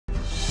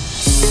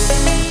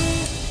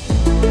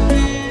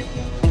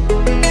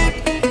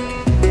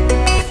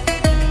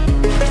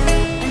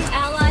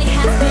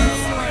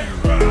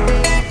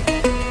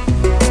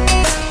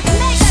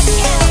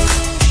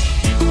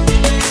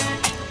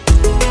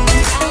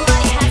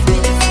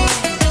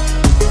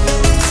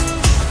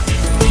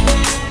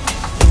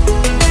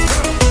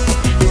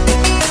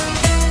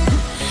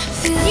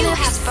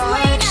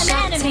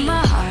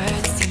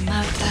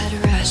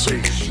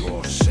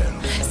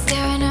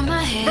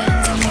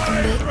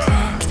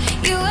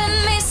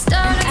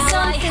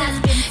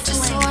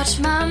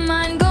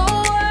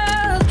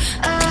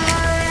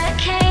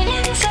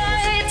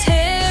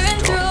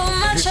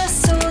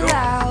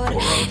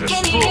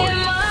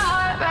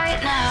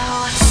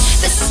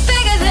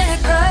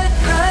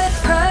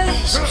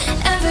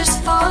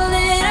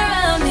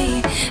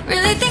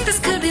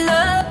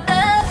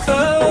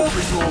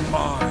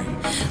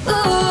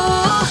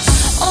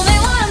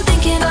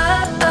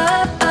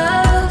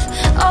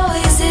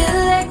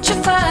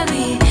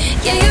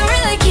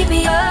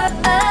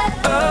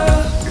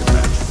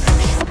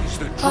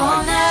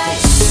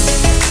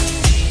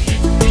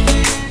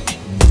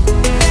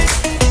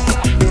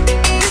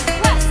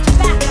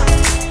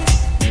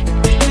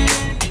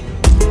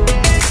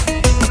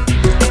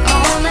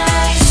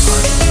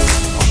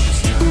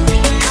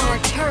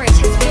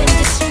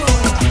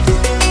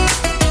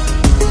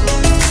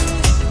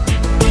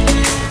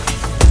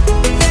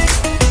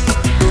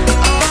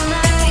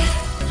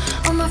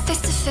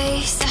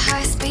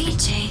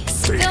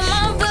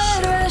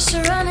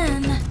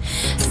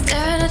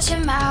your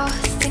mouth,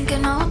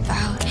 thinking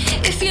about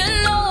if you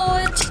know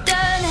what you've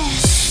done it.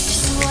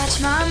 Just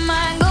watch my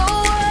mind go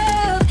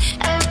wild.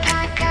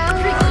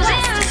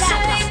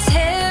 Insides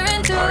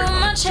tearing through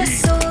my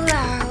chest so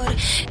loud.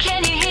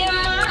 Can you hear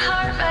my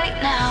heart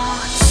right now?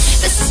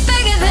 This is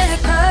bigger than a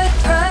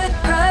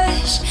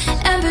crush.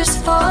 Embers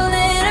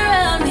falling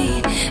around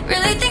me.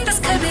 Really think this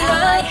could be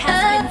love?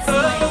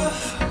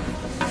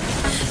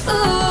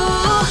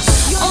 Ooh,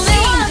 only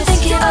one I'm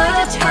thinking of.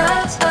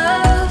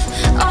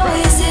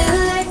 Always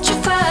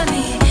electrify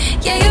me.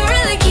 Yeah, you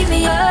really keep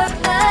me up.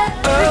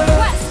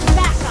 Request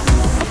backup.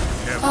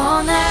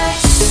 All night.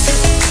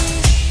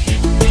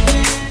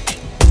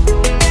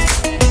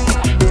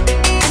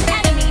 An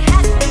enemy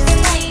has been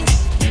slain.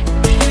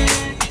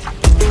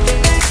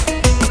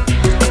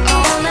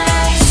 All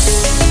night.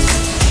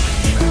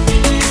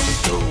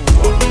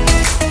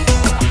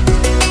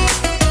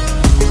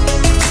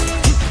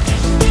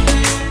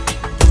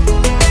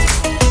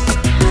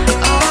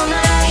 All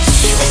night.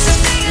 This is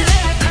bigger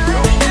than a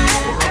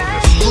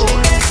crush.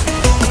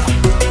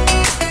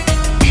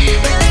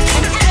 Really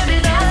think it's gonna be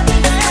love?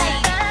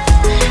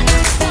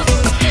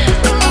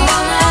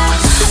 All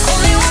night.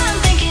 Only one I'm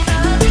thinking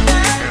of.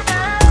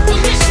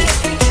 Initiate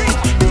retreat.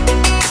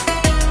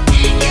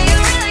 Yeah, you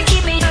really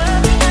keep me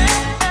up.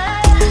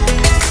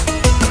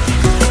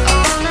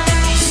 All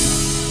night.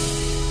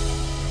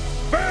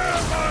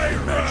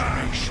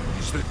 Imagination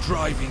is the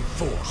driving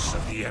force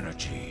of the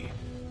energy.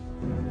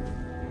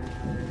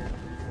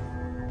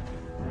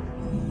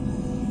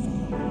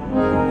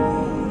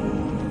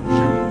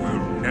 You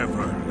will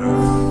never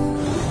learn.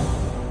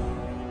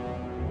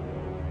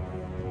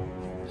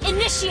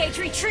 Initiate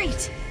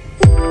retreat.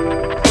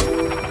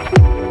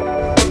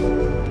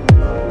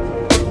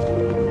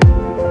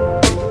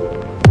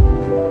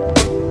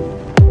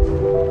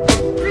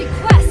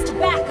 Request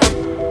backup.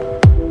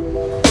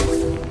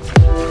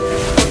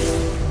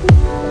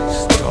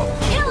 Stop.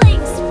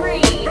 Killing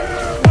spree.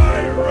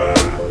 BoyRa!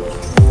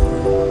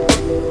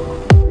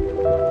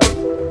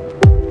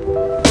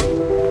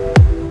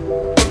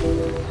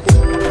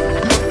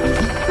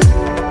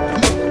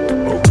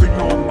 Open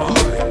your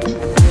mind.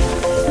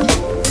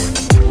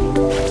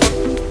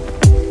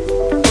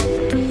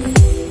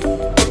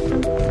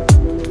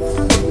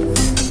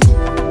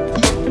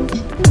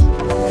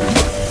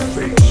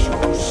 Face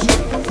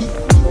yourself.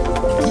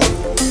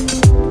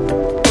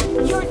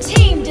 Your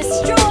team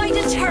destroyed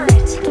a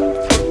turret.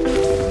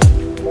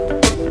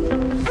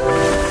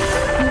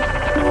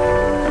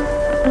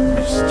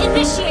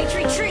 Initiate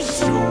retreat.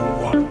 So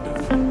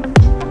wonderful.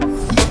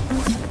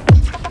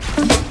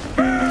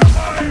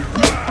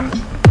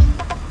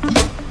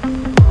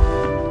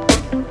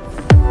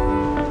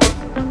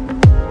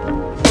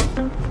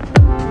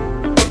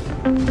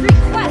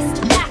 Request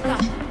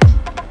backup.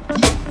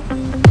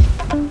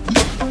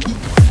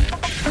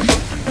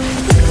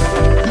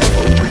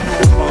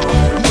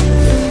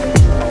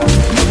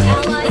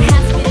 Ally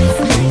has been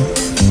slain.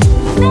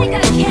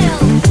 Mega kill.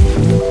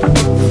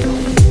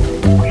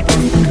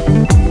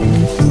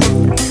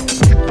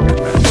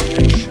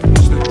 Imagination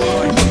is the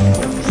driving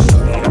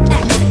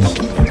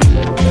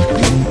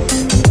force of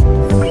the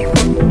energy.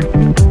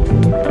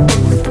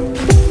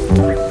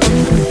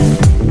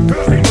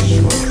 Face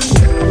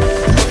yourself.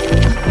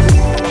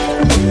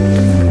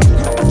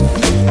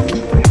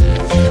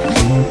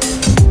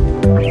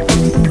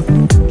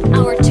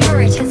 Our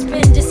turret has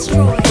been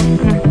destroyed.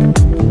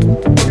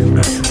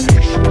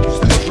 Imagination is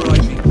the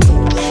driving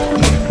force of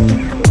the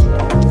energy.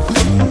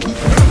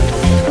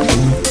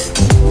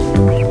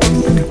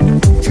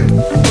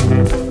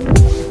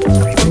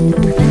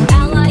 An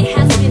ally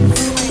has been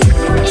slain.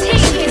 Your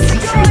team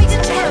destroyed a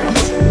turret.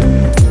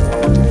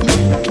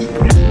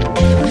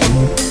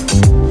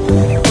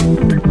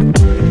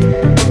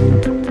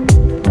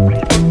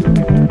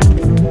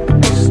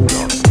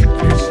 Stop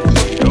pissing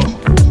me off,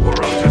 or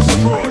I'll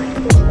destroy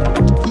you.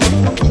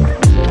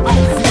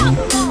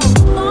 Unstoppable!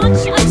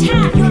 Launch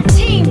attack! Your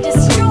team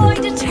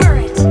destroyed a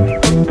turret.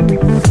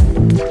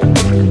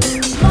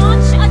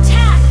 Launch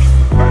attack!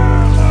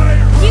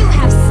 You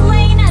have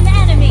slain an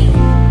enemy.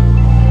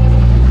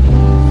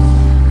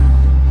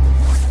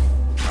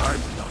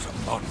 I'm not a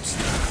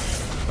monster.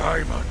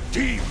 I'm a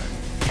demon.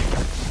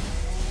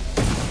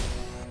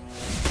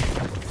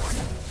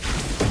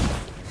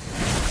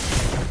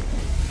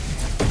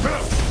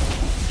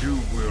 You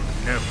will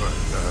never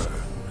learn.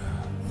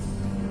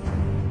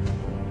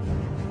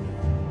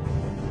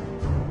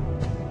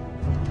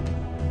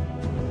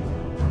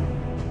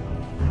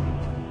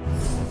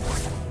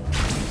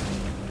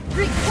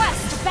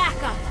 Request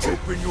backup.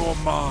 Open your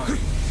mind.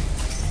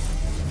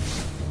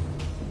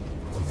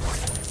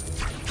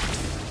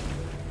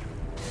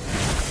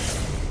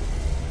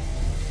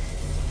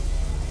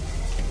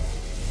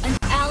 An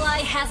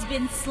ally has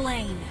been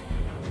slain.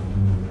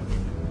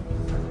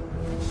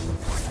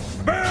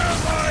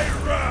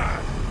 BoyRa!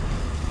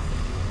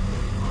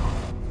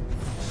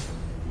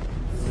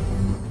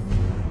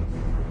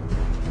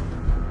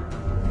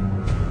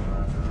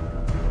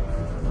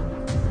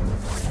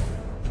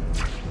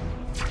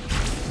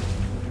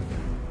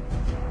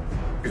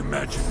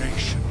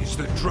 Imagination is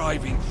the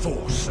driving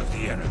force of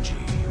the energy.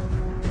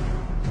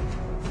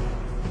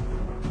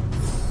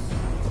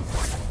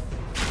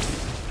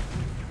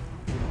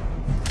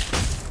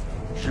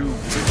 You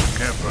will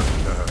never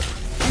learn.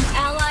 An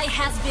ally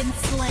has been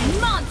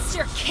slain.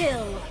 Monster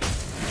kill!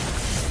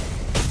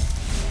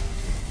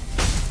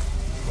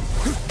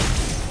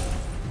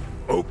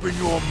 Open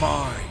your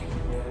mind.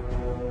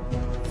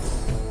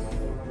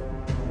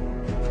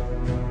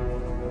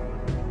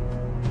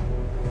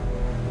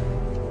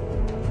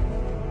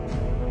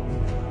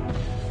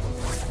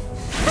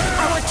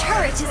 Our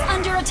turret is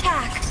under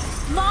attack!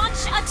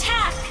 Launch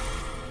attack!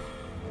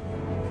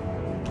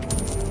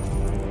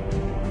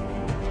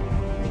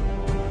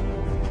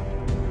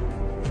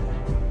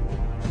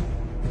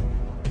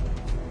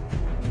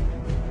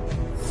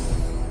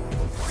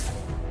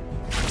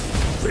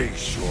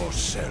 Face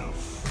yourself.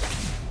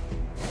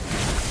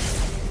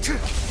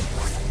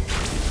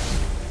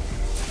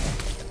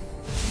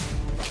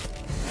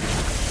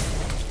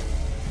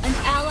 An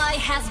ally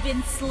has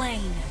been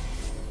slain.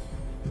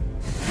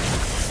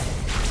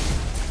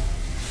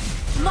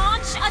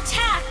 Launch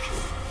attack!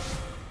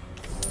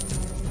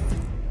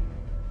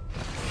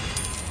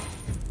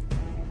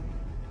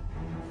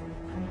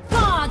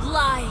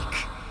 Godlike!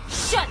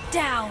 Shut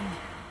down!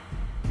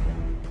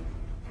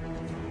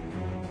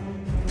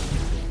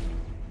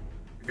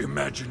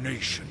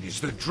 Imagination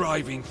is the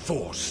driving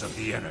force of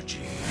the energy.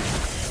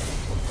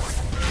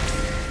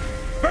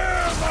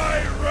 Bear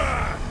my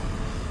wrath!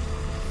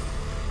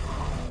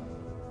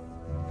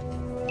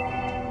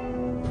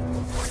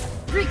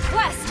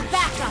 Request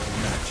backup!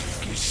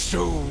 Magic is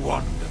so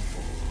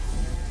wonderful.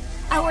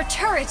 Our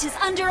turret is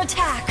under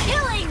attack!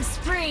 Killing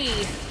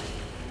spree!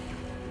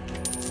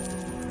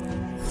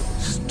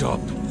 Stop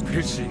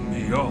pissing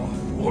me off,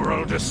 or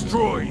I'll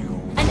destroy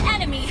you. An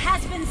enemy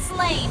has been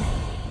slain!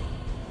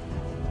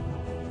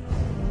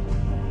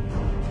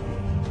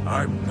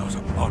 I'm not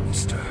a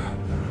monster.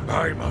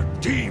 I'm a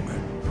demon.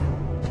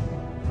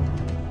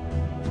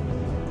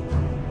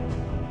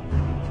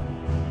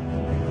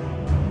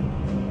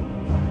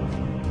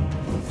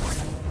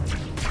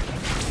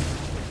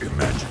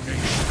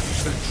 Imagination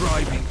is the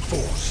driving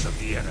force of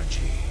the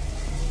energy.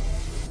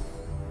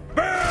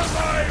 Bear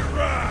my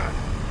wrath!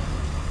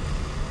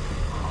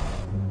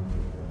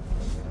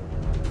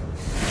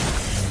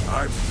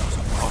 I'm not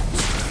a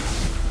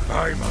monster.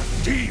 I'm a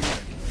demon.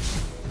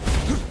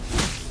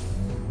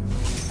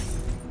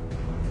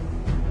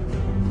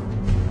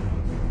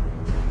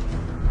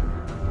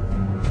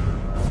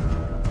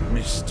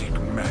 Mystic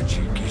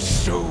magic is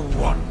so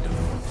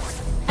wonderful.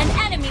 An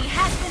enemy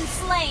has been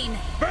slain!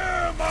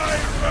 Bear my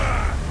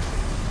wrath!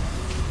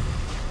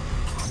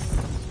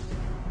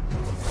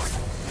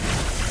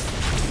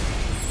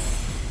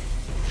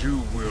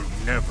 You will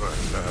never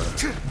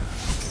learn.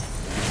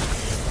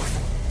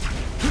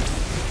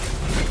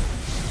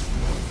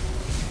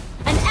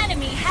 An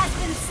enemy has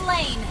been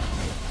slain!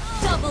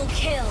 Double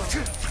kill!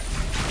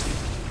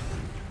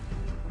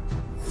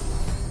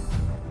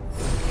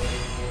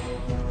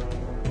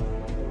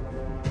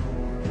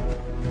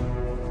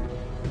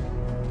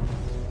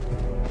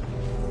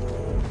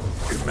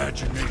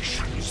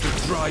 Imagination is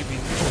the driving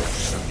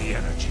force of the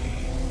energy.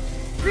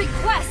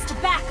 Request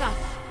backup!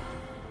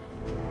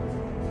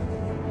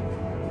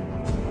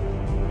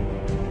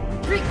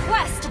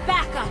 Request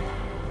backup!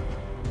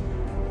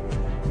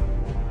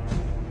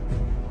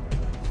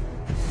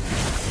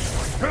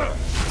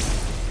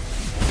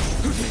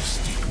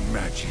 Mystic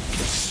magic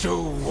is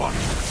so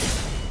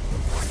wonderful.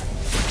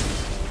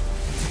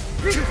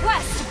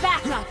 Request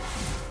backup!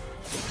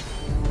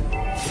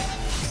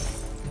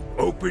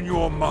 Open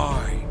your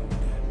mind.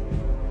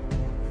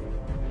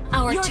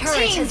 Our Your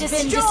turret team has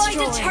been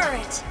destroyed destroyed. a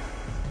turret.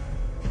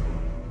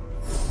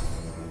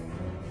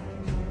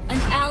 An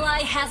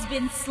ally has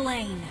been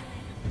slain.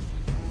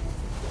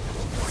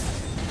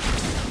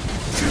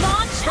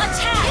 Launch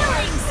attack!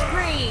 Killing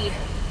spree!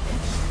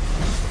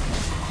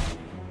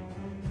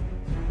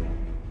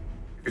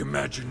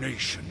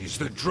 Imagination is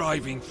the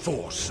driving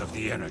force of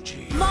the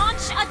energy.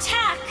 Launch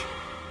attack!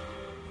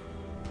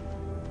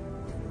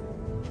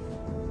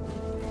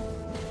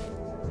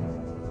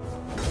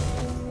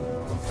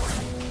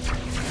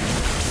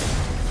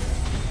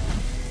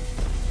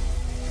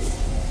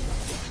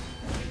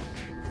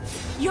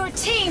 Your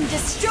team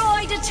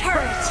destroyed a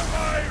turret!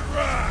 My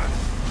wrath!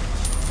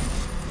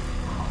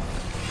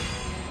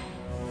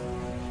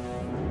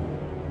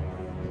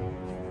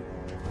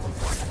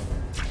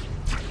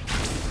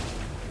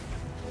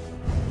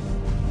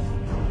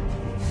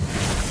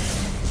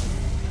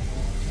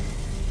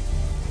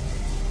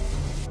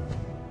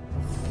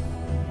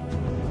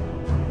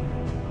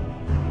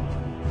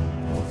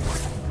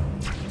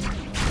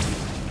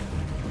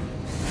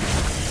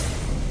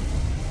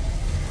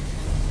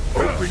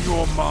 Open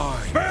your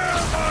mind. Bear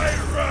my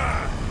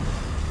wrath!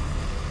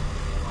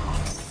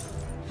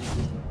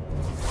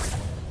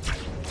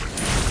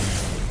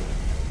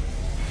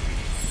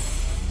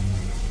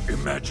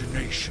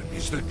 Imagination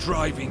is the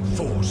driving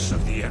force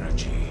of the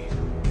energy.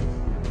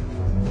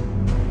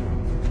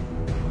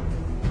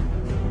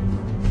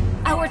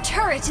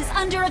 turret is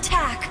under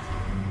attack.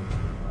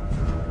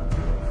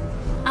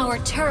 Our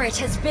turret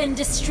has been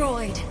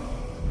destroyed.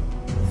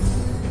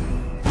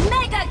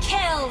 Mega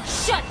kill!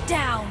 Shut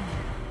down!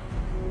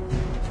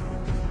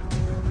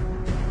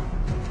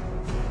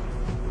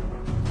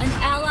 An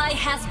ally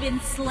has been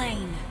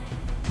slain.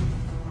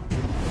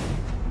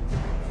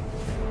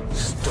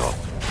 Stop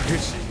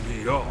pissing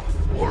me off,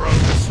 or I'll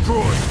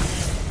destroy you.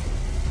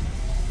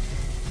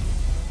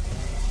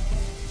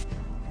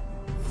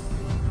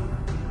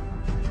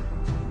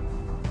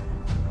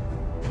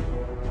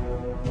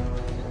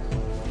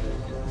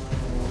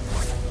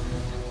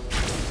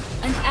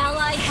 An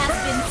ally has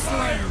been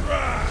slain.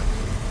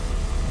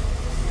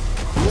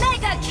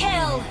 Mega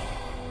kill!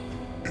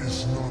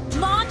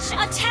 Launch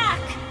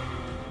attack!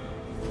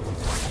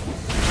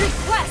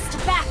 Request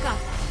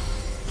backup!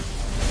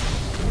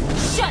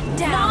 Shut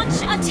down! Launch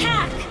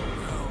attack!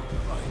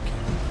 I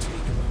can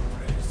take a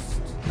rest.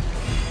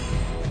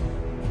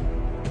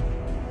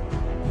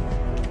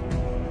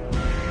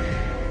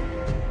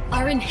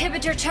 Our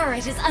inhibitor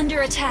turret is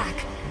under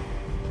attack.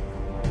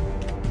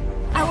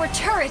 Our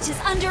turret is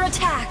under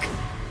attack.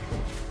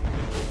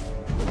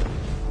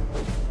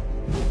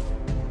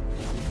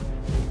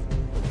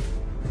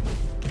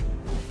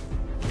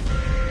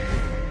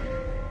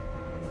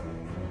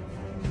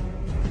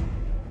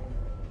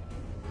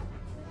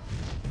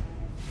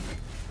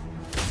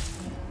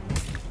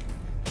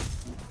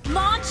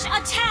 Launch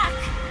attack!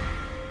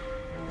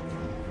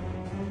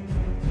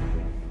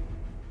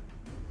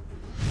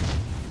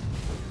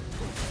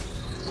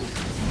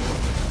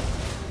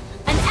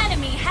 An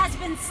enemy has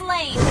been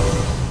slain.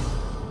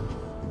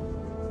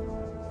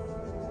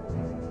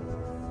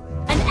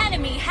 An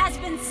enemy has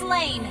been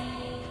slain.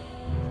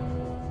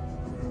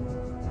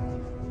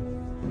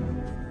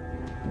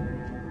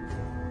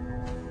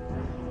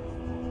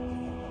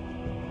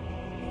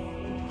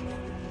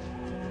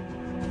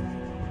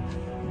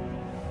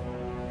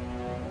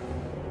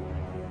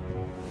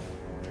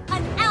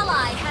 An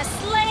ally has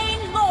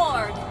slain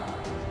Lord.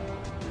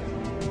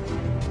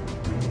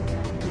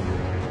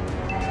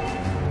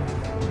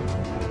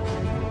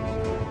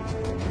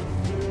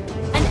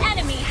 An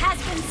enemy has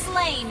been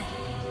slain.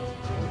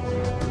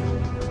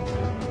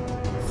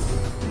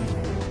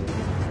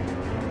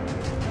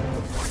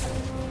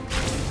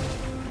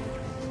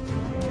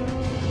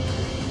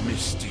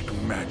 Mystic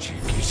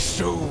magic is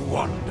so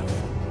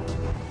wonderful.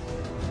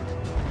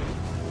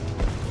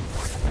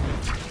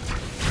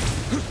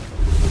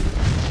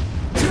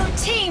 Your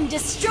team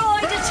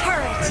destroyed a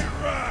turret.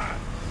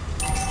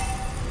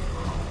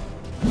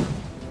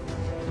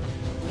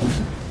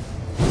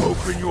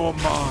 Open your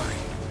mind.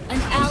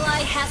 An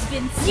ally has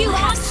been slain. You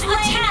have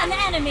slain an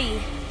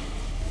enemy.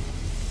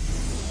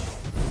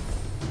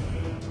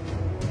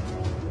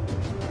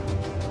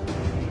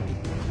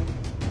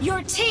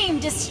 Your team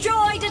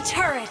destroyed a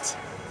turret.